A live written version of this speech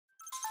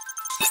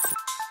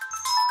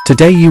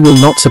Today you will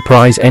not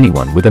surprise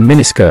anyone with a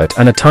miniskirt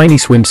and a tiny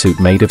swimsuit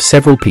made of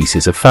several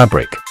pieces of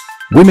fabric.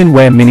 Women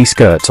wear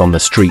miniskirts on the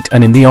street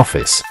and in the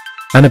office.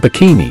 And a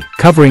bikini,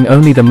 covering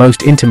only the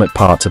most intimate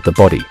parts of the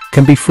body,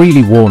 can be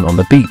freely worn on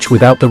the beach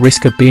without the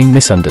risk of being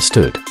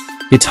misunderstood.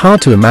 It's hard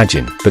to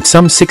imagine, but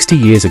some 60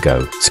 years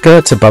ago,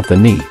 skirts above the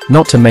knee,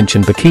 not to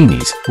mention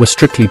bikinis, were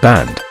strictly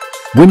banned.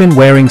 Women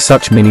wearing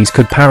such minis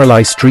could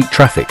paralyze street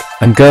traffic,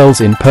 and girls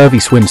in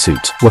pervy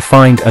swimsuits were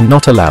fined and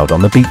not allowed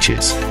on the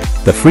beaches.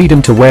 The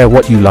freedom to wear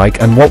what you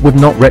like and what would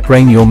not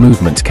restrain your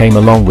movements came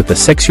along with the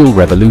sexual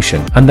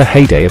revolution and the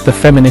heyday of the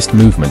feminist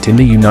movement in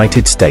the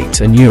United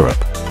States and Europe.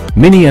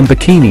 Mini and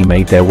bikini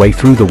made their way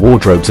through the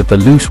wardrobes of the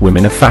loose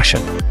women of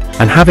fashion.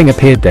 And having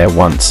appeared there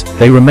once,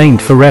 they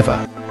remained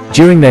forever.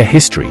 During their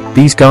history,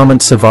 these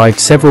garments survived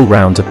several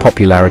rounds of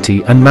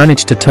popularity and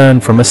managed to turn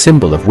from a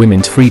symbol of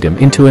women's freedom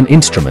into an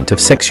instrument of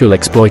sexual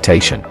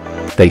exploitation.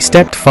 They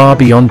stepped far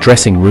beyond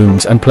dressing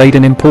rooms and played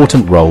an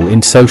important role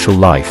in social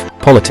life,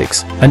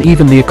 politics, and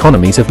even the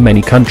economies of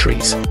many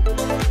countries.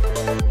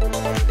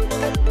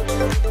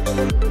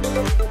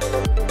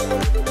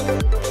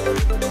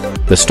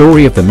 The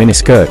story of the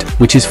miniskirt,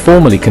 which is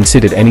formally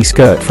considered any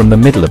skirt from the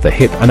middle of the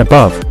hip and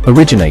above,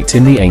 originates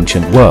in the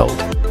ancient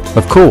world.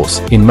 Of course,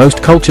 in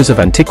most cultures of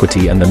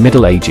antiquity and the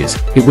Middle Ages,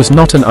 it was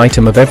not an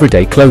item of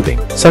everyday clothing.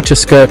 Such a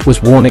skirt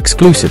was worn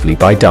exclusively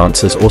by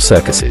dancers or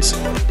circuses.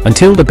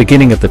 Until the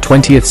beginning of the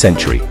 20th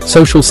century,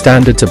 social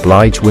standards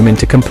obliged women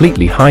to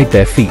completely hide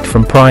their feet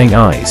from prying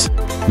eyes.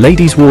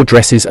 Ladies wore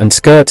dresses and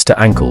skirts to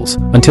ankles,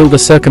 until the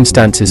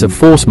circumstances of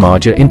force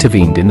majeure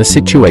intervened in the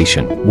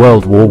situation.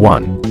 World War I.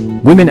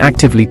 Women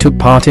actively took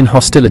part in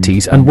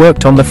hostilities and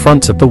worked on the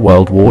fronts of the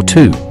World War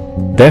II.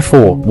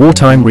 Therefore,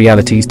 wartime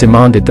realities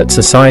demanded that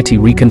society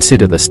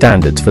reconsider the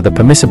standards for the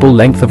permissible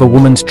length of a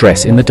woman's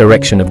dress in the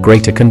direction of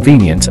greater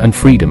convenience and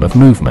freedom of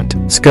movement.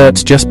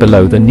 Skirts just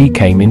below the knee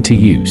came into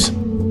use.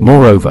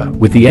 Moreover,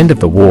 with the end of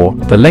the war,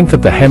 the length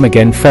of the hem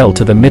again fell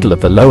to the middle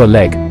of the lower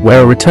leg,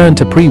 where a return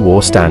to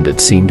pre-war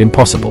standards seemed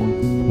impossible.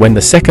 When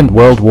the Second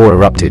World War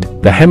erupted,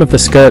 the hem of the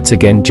skirts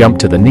again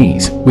jumped to the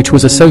knees, which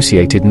was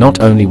associated not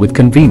only with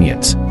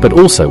convenience, but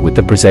also with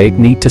the prosaic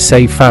need to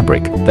save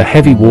fabric. The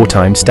heavy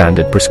wartime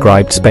standard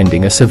prescribed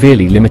spending a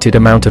severely limited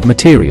amount of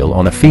material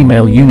on a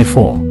female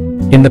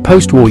uniform. In the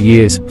post-war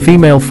years,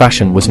 female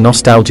fashion was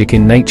nostalgic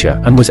in nature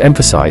and was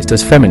emphasized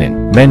as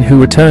feminine. Men who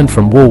returned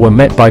from war were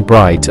met by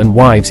brides and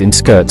wives in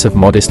skirts of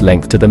modest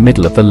length to the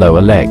middle of the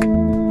lower leg.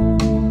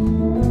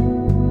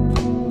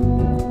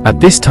 At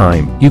this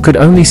time, you could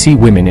only see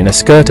women in a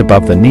skirt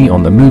above the knee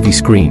on the movie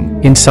screen,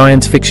 in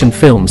science fiction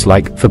films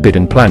like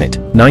Forbidden Planet,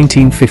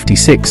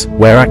 1956,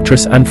 where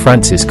actress Anne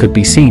Francis could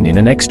be seen in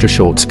an extra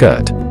short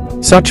skirt.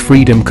 Such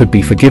freedom could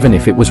be forgiven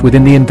if it was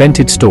within the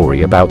invented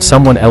story about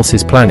someone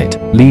else's planet.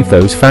 Leave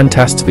those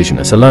fantasts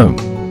visioners alone.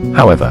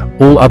 However,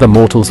 all other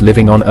mortals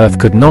living on Earth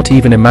could not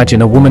even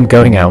imagine a woman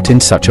going out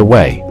in such a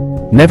way.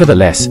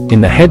 Nevertheless,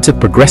 in the heads of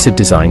progressive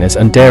designers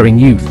and daring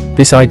youth,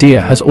 this idea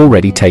has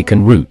already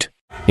taken root.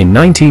 In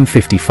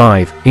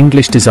 1955,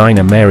 English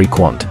designer Mary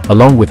Quant,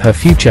 along with her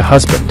future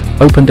husband,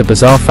 opened a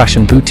bizarre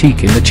fashion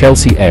boutique in the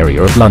Chelsea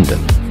area of London.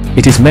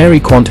 It is Mary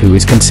Quant who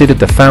is considered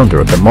the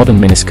founder of the modern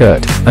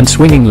miniskirt, and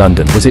swinging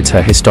London was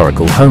her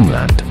historical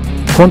homeland.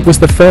 Quant was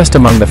the first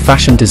among the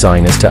fashion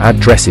designers to add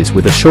dresses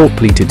with a short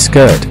pleated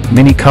skirt,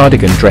 mini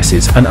cardigan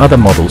dresses and other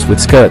models with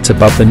skirts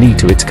above the knee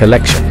to its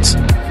collections.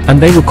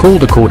 And they were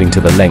called according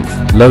to the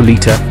length: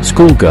 Lolita,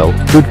 Schoolgirl,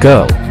 Good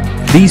Girl.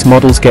 These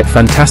models get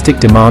fantastic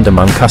demand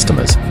among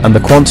customers, and the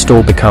Quant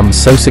store becomes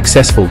so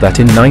successful that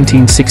in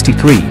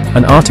 1963,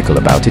 an article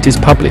about it is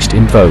published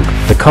in Vogue,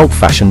 the cult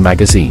fashion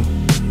magazine.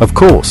 Of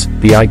course,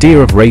 the idea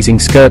of raising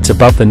skirts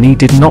above the knee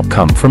did not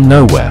come from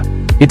nowhere.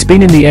 It's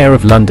been in the air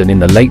of London in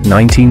the late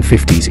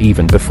 1950s,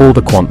 even before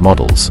the Quant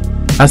models.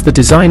 As the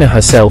designer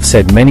herself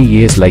said many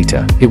years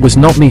later, "It was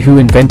not me who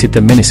invented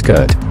the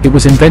miniskirt, it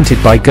was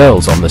invented by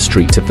girls on the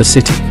streets of the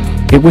city."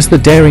 It was the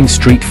daring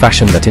street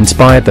fashion that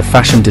inspired the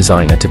fashion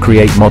designer to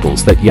create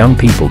models that young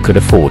people could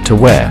afford to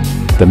wear.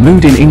 The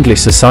mood in English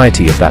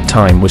society of that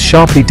time was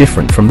sharply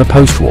different from the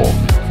post-war.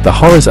 The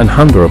horrors and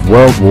hunger of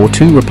World War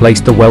II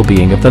replaced the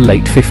well-being of the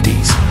late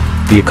 50s.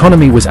 The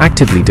economy was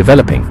actively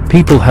developing,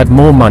 people had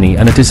more money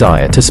and a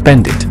desire to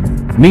spend it.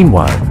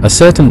 Meanwhile, a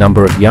certain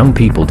number of young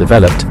people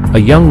developed, a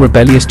young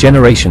rebellious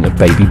generation of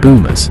baby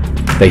boomers.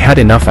 They had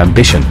enough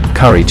ambition,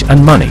 courage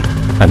and money.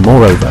 And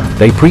moreover,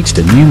 they preached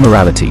a new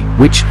morality,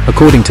 which,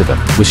 according to them,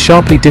 was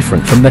sharply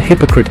different from the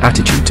hypocrite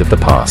attitudes of the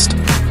past.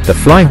 The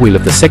flywheel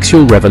of the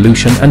sexual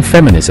revolution and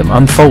feminism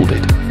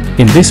unfolded.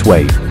 In this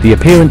way, the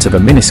appearance of a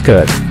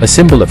miniskirt, a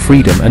symbol of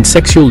freedom and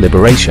sexual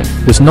liberation,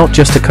 was not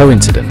just a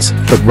coincidence,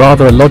 but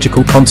rather a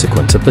logical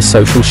consequence of the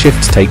social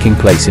shifts taking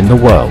place in the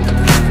world.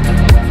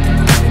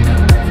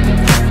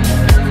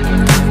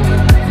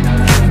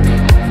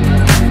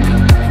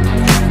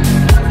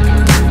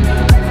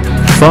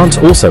 France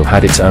also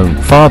had its own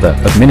father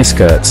of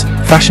miniskirts,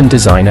 fashion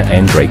designer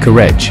André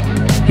Courrèges.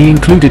 He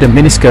included a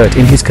miniskirt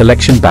in his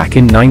collection back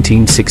in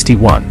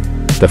 1961.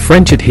 The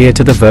French adhere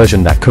to the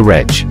version that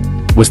Courrèges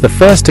was the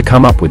first to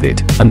come up with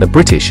it, and the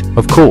British,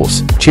 of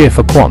course, cheer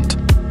for Quant.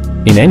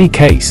 In any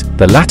case,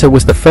 the latter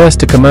was the first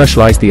to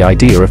commercialize the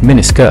idea of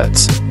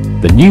miniskirts.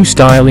 The new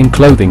style in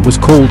clothing was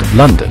called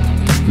London.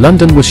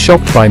 London was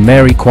shocked by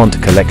Mary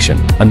Quant collection,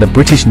 and the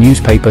British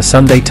newspaper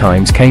Sunday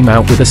Times came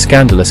out with a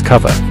scandalous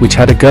cover, which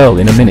had a girl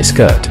in a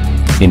miniskirt.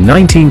 In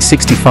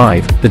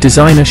 1965, the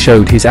designer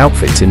showed his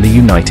outfits in the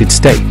United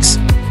States.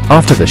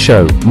 After the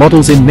show,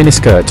 models in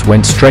miniskirts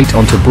went straight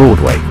onto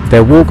Broadway.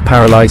 Their walk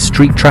paralyzed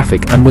street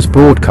traffic and was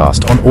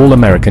broadcast on all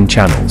American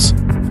channels.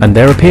 And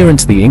their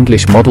appearance, the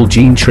English model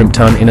Jean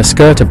Shrimpton in a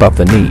skirt above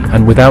the knee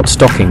and without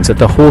stockings at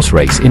the horse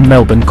race in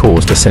Melbourne,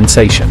 caused a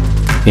sensation.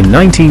 In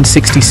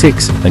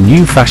 1966, a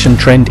new fashion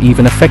trend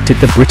even affected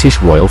the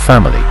British royal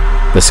family.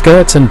 The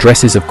skirts and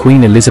dresses of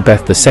Queen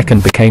Elizabeth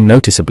II became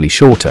noticeably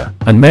shorter,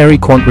 and Mary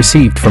Quant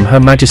received from Her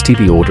Majesty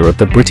the Order of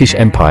the British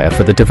Empire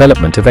for the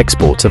development of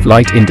exports of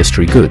light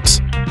industry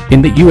goods.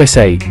 In the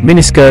USA,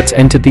 miniskirts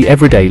entered the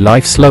everyday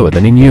life slower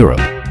than in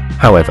Europe.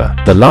 However,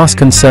 the last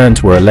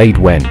concerns were allayed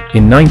when,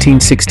 in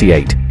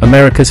 1968,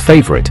 America's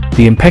favorite,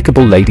 the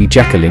impeccable Lady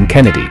Jacqueline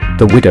Kennedy,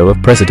 the widow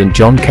of President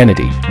John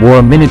Kennedy, wore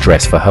a mini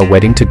dress for her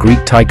wedding to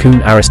Greek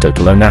tycoon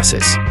Aristotle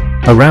Onassis.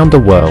 Around the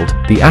world,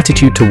 the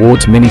attitude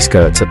towards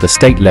miniskirts at the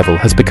state level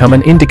has become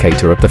an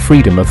indicator of the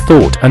freedom of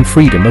thought and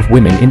freedom of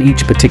women in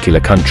each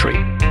particular country.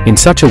 In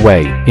such a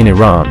way, in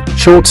Iran,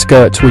 short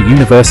skirts were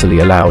universally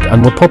allowed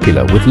and were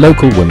popular with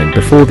local women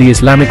before the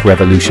Islamic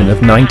Revolution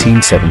of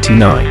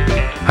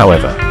 1979.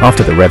 However,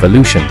 after the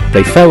revolution,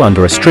 they fell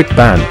under a strict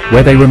ban,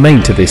 where they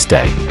remain to this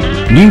day.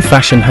 New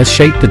fashion has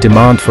shaped the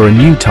demand for a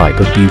new type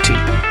of beauty.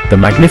 The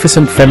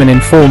magnificent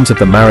feminine forms of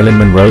the Marilyn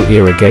Monroe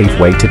era gave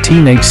way to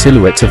teenage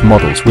silhouettes of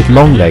models with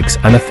long legs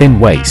and a thin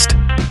waist.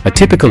 A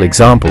typical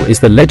example is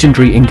the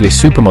legendary English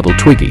supermodel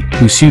Twiggy,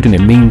 whose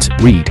pseudonym means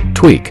reed,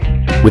 twig.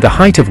 With a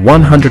height of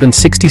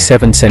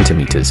 167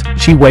 centimeters,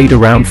 she weighed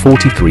around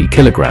 43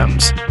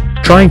 kilograms.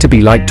 Trying to be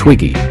like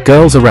Twiggy,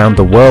 girls around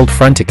the world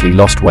frantically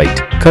lost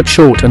weight, cut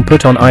short and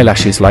put on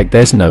eyelashes like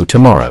there's no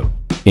tomorrow.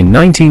 In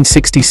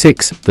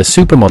 1966, the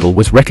supermodel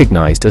was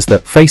recognized as the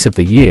face of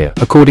the year,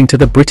 according to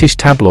the British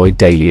tabloid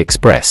Daily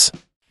Express.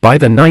 By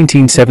the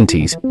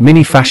 1970s,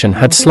 mini fashion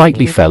had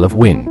slightly fell of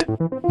wind.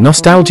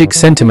 Nostalgic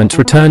sentiments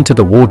returned to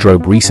the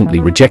wardrobe recently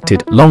rejected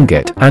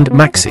longuette and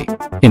maxi.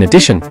 In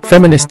addition,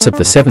 feminists of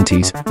the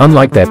 70s,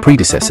 unlike their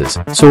predecessors,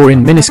 saw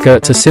in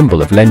miniskirts a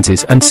symbol of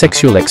lenses and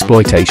sexual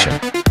exploitation.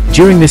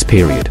 During this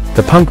period,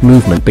 the punk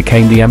movement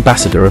became the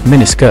ambassador of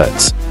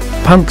miniskirts.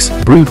 Punks,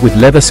 brewed with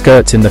leather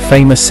skirts in the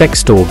famous sex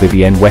store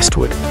Vivienne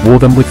Westwood, wore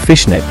them with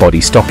fishnet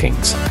body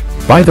stockings.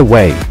 By the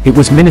way, it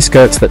was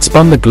miniskirts that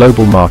spun the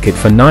global market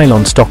for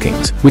nylon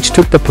stockings, which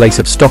took the place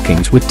of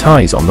stockings with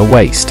ties on the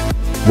waist.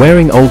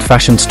 Wearing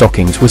old-fashioned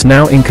stockings was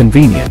now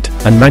inconvenient,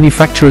 and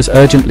manufacturers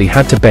urgently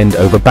had to bend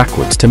over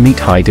backwards to meet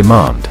high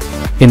demand.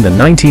 In the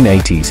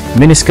 1980s,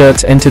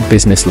 miniskirts entered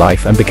business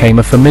life and became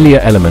a familiar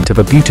element of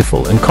a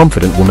beautiful and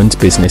confident woman's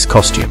business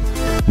costume.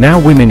 Now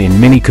women in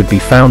mini could be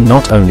found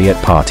not only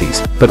at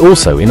parties, but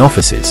also in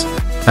offices.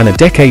 And a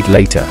decade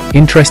later,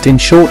 interest in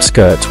short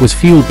skirts was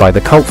fueled by the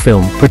cult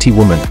film Pretty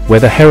Woman, where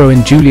the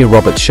heroine Julia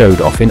Roberts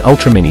showed off in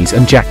ultraminis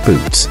and jack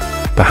boots.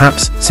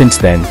 Perhaps, since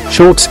then,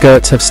 short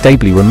skirts have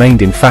stably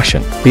remained in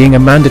fashion, being a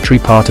mandatory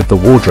part of the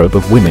wardrobe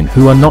of women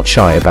who are not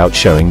shy about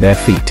showing their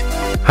feet.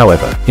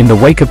 However, in the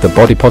wake of the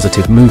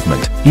body-positive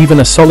movement, even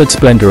a solid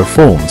splendor of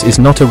forms is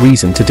not a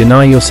reason to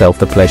deny yourself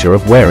the pleasure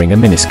of wearing a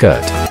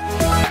miniskirt.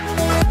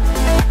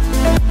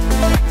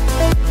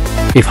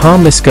 If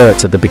harmless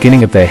skirts at the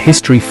beginning of their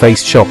history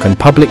faced shock and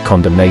public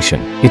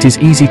condemnation, it is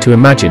easy to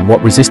imagine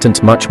what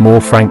resistance much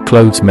more frank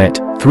clothes met: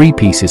 3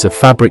 pieces of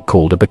fabric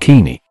called a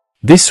bikini.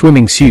 This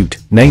swimming suit,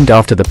 named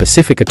after the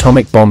Pacific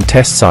atomic bomb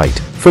test site,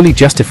 fully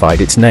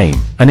justified its name,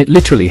 and it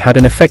literally had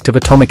an effect of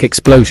atomic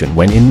explosion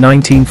when in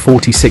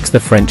 1946 the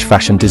French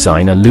fashion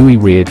designer Louis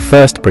Reard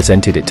first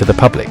presented it to the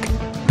public.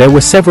 There were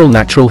several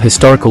natural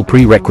historical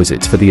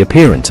prerequisites for the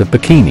appearance of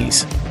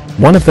bikinis.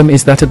 One of them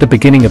is that at the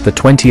beginning of the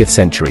 20th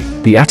century,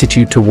 the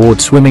attitude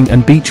toward swimming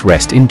and beach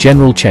rest in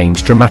general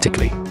changed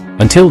dramatically.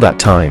 Until that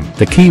time,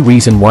 the key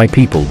reason why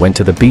people went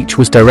to the beach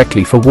was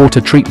directly for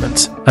water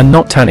treatments, and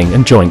not tanning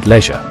and joint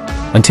leisure.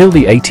 Until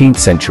the 18th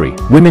century,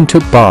 women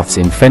took baths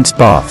in fenced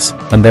baths,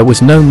 and there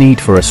was no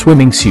need for a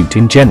swimming suit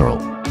in general.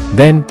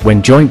 Then,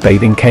 when joint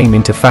bathing came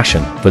into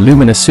fashion,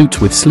 voluminous suits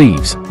with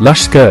sleeves,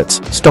 lush skirts,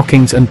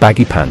 stockings and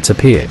baggy pants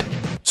appeared.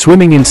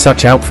 Swimming in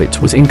such outfits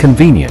was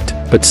inconvenient,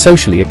 but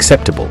socially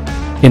acceptable.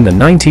 In the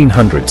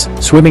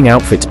 1900s, swimming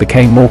outfits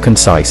became more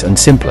concise and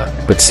simpler,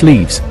 but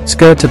sleeves,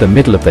 skirt to the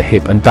middle of the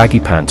hip and baggy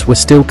pants were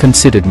still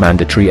considered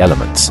mandatory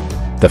elements.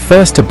 The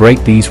first to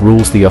break these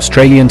rules, the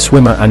Australian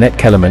swimmer Annette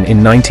Kellerman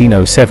in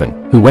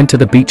 1907, who went to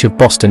the beach of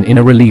Boston in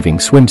a relieving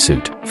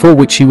swimsuit, for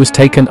which she was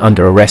taken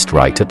under arrest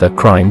right at the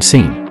crime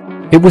scene.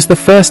 It was the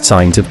first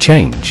signs of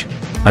change.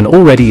 And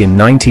already in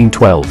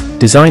 1912,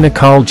 designer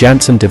Carl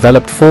Janssen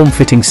developed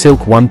form-fitting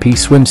silk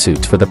one-piece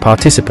swimsuits for the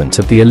participants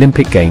of the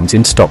Olympic Games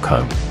in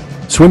Stockholm.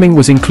 Swimming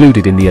was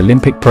included in the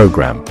Olympic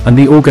program, and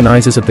the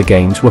organizers of the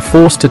games were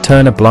forced to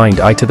turn a blind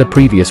eye to the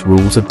previous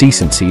rules of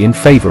decency in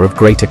favor of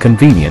greater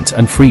convenience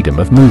and freedom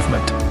of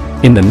movement.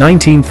 In the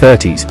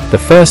 1930s, the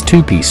first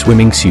two-piece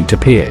swimming suit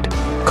appeared.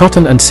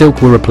 Cotton and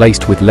silk were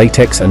replaced with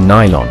latex and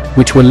nylon,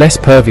 which were less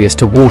pervious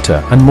to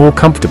water and more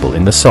comfortable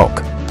in the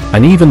sock.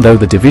 And even though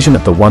the division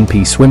of the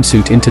one-piece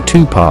swimsuit into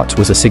two parts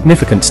was a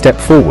significant step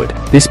forward,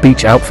 this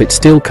beach outfit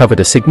still covered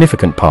a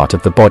significant part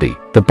of the body.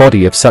 The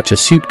body of such a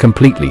suit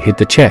completely hid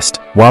the chest,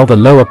 while the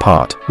lower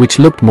part, which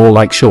looked more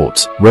like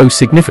shorts, rose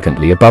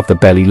significantly above the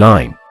belly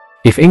line.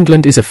 If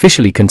England is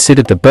officially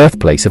considered the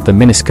birthplace of the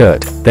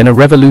miniskirt, then a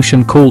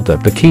revolution called the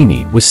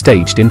bikini was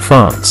staged in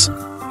France.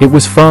 It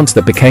was France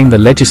that became the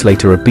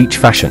legislator of beach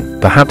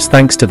fashion, perhaps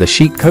thanks to the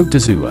chic Côte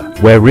d'Azur,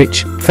 where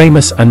rich,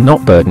 famous and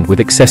not burdened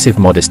with excessive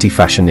modesty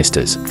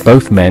fashionistas,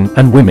 both men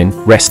and women,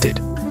 rested.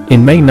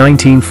 In May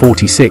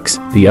 1946,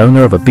 the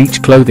owner of a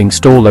beach clothing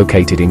store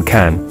located in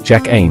Cannes,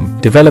 Jacques Aime,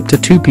 developed a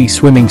two-piece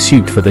swimming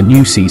suit for the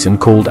new season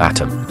called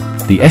Atom.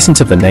 The essence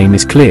of the name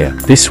is clear: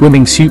 this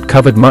swimming suit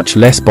covered much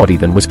less body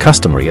than was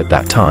customary at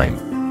that time.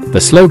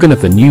 The slogan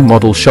of the new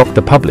model shocked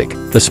the public: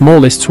 the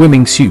smallest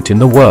swimming suit in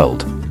the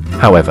world.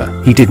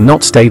 However, he did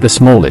not stay the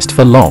smallest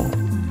for long.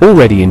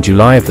 Already in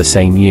July of the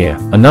same year,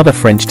 another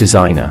French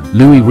designer,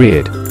 Louis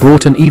Reard,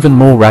 brought an even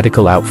more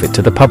radical outfit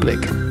to the public.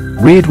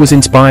 Reard was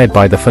inspired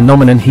by the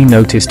phenomenon he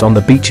noticed on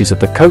the beaches of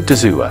the Côte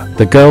d'Azur.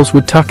 The girls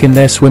would tuck in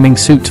their swimming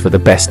suits for the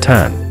best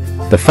tan.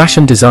 The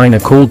fashion designer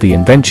called the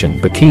invention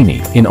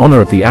Bikini in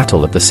honor of the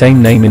atoll of the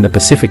same name in the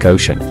Pacific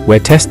Ocean, where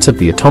tests of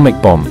the atomic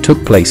bomb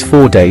took place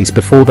 4 days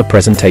before the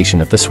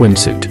presentation of the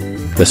swimsuit.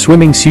 The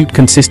swimming suit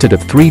consisted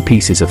of 3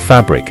 pieces of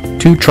fabric,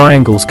 2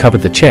 triangles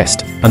covered the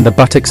chest, and the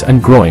buttocks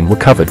and groin were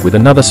covered with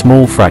another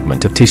small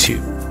fragment of tissue.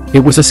 It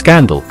was a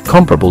scandal,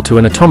 comparable to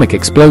an atomic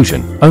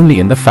explosion, only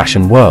in the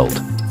fashion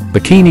world.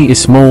 Bikini is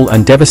small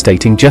and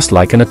devastating just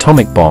like an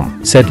atomic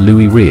bomb, said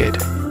Louis Reard.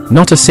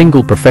 Not a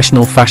single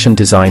professional fashion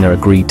designer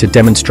agreed to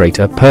demonstrate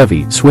a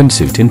pervy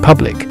swimsuit in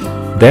public.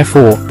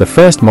 Therefore, the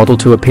first model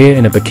to appear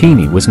in a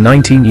bikini was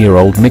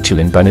 19-year-old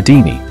Micheline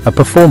Bernardini, a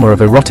performer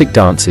of erotic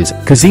dances,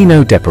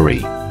 Casino de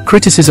Paris.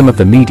 Criticism of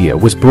the media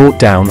was brought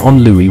down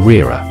on Louis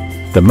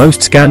Reard. The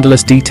most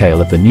scandalous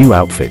detail of the new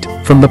outfit,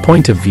 from the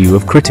point of view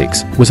of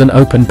critics, was an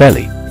open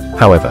belly.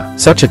 However,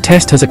 such a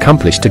test has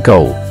accomplished a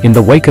goal. In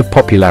the wake of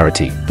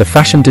popularity, the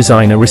fashion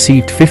designer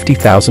received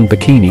 50,000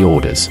 bikini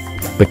orders.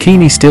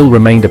 Bikini still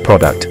remained a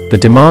product, the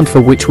demand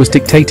for which was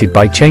dictated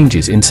by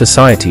changes in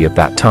society of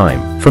that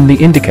time. From the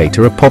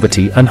indicator of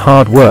poverty and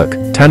hard work,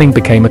 tanning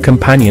became a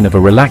companion of a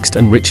relaxed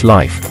and rich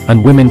life,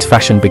 and women's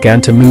fashion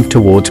began to move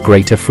towards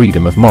greater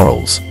freedom of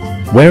morals.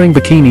 Wearing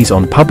bikinis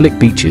on public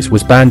beaches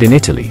was banned in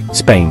Italy,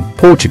 Spain,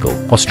 Portugal,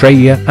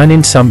 Australia, and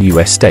in some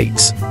US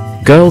states.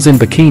 Girls in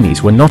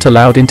bikinis were not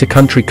allowed into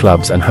country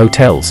clubs and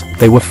hotels.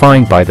 They were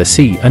fined by the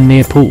sea and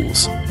near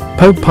pools.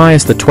 Pope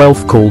Pius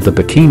XII called the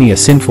bikini a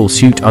sinful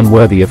suit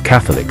unworthy of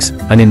Catholics,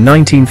 and in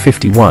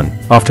 1951,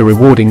 after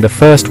rewarding the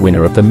first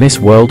winner of the Miss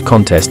World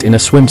contest in a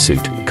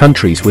swimsuit,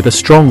 countries with a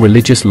strong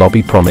religious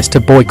lobby promised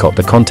to boycott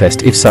the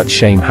contest if such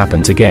shame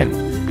happens again.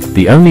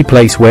 The only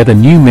place where the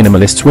new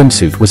minimalist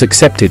swimsuit was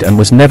accepted and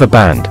was never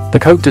banned, the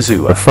Côte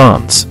d'Azur of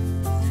France.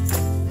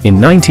 In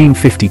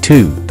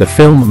 1952, the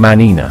film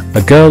Manina,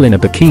 A Girl in a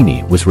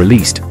Bikini, was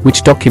released,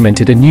 which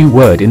documented a new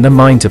word in the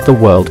minds of the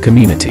world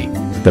community.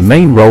 The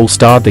main role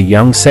starred the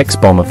young sex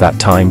bomb of that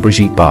time,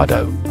 Brigitte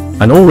Bardot.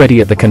 And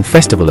already at the Cannes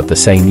Festival of the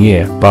same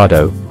year,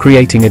 Bardot,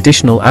 creating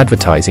additional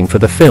advertising for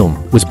the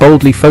film, was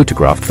boldly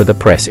photographed for the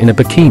press in a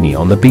bikini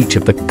on the beach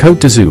of the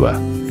Côte d'Azur.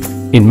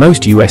 In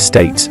most US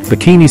states,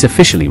 bikinis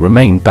officially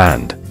remained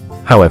banned.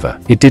 However,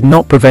 it did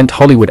not prevent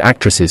Hollywood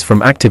actresses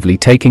from actively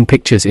taking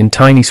pictures in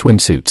tiny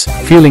swimsuits,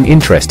 fueling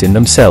interest in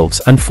themselves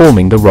and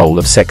forming the role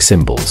of sex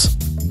symbols.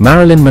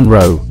 Marilyn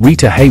Monroe,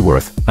 Rita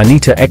Hayworth,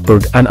 Anita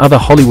Ekberg and other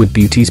Hollywood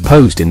beauties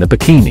posed in the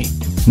bikini.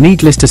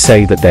 Needless to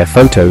say that their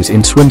photos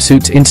in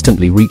swimsuits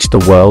instantly reached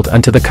the world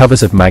and to the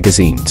covers of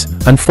magazines,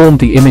 and formed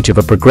the image of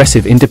a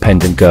progressive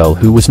independent girl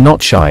who was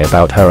not shy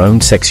about her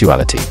own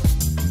sexuality.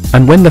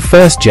 And when the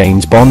first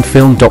James Bond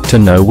film Dr.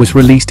 No was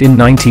released in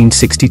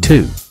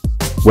 1962,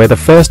 where the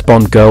first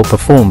Bond girl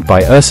performed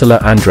by Ursula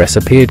Andress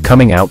appeared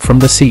coming out from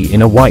the sea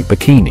in a white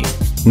bikini.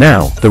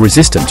 Now, the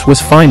resistance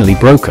was finally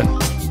broken.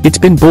 It's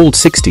been bald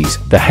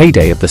 60s, the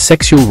heyday of the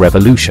sexual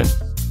revolution.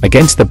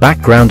 Against the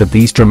background of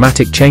these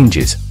dramatic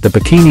changes, the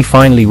bikini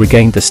finally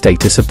regained the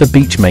status of the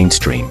beach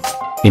mainstream.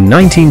 In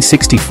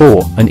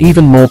 1964, an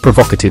even more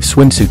provocative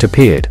swimsuit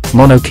appeared,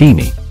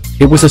 monokini.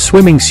 It was a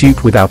swimming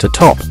suit without a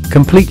top,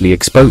 completely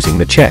exposing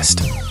the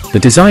chest. The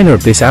designer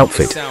of this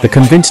outfit, the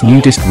convinced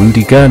nudist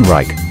Rudi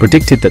Gernreich,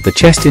 predicted that the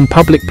chest in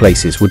public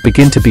places would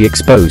begin to be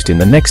exposed in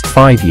the next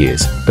 5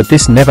 years, but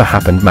this never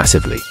happened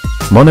massively.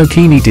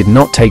 Monokini did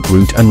not take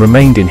root and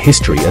remained in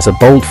history as a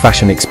bold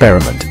fashion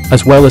experiment,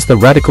 as well as the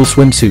radical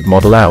swimsuit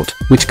model out,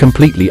 which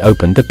completely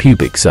opened the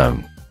pubic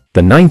zone.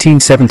 The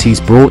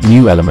 1970s brought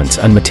new elements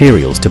and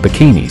materials to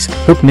bikinis: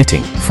 hook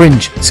knitting,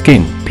 fringe,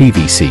 skin,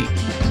 PVC.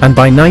 And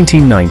by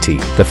 1990,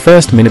 the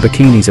first mini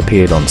bikinis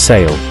appeared on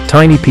sale,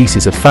 tiny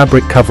pieces of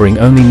fabric covering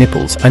only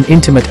nipples and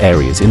intimate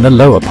areas in the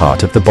lower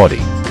part of the body.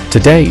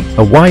 Today,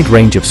 a wide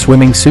range of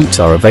swimming suits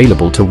are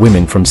available to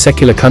women from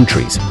secular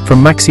countries,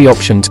 from maxi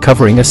options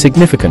covering a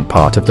significant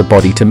part of the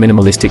body to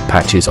minimalistic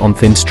patches on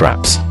thin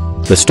straps.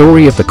 The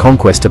story of the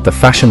conquest of the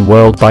fashion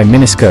world by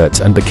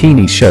miniskirts and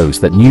bikinis shows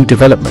that new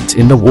developments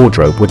in the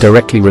wardrobe were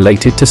directly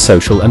related to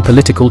social and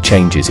political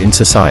changes in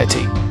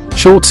society.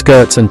 Short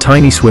skirts and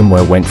tiny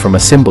swimwear went from a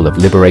symbol of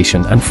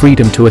liberation and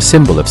freedom to a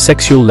symbol of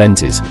sexual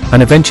lenses,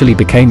 and eventually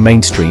became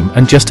mainstream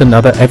and just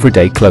another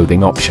everyday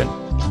clothing option.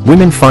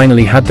 Women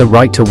finally had the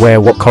right to wear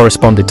what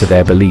corresponded to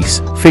their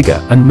beliefs,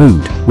 figure, and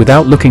mood,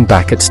 without looking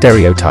back at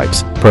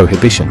stereotypes,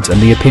 prohibitions,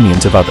 and the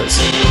opinions of others.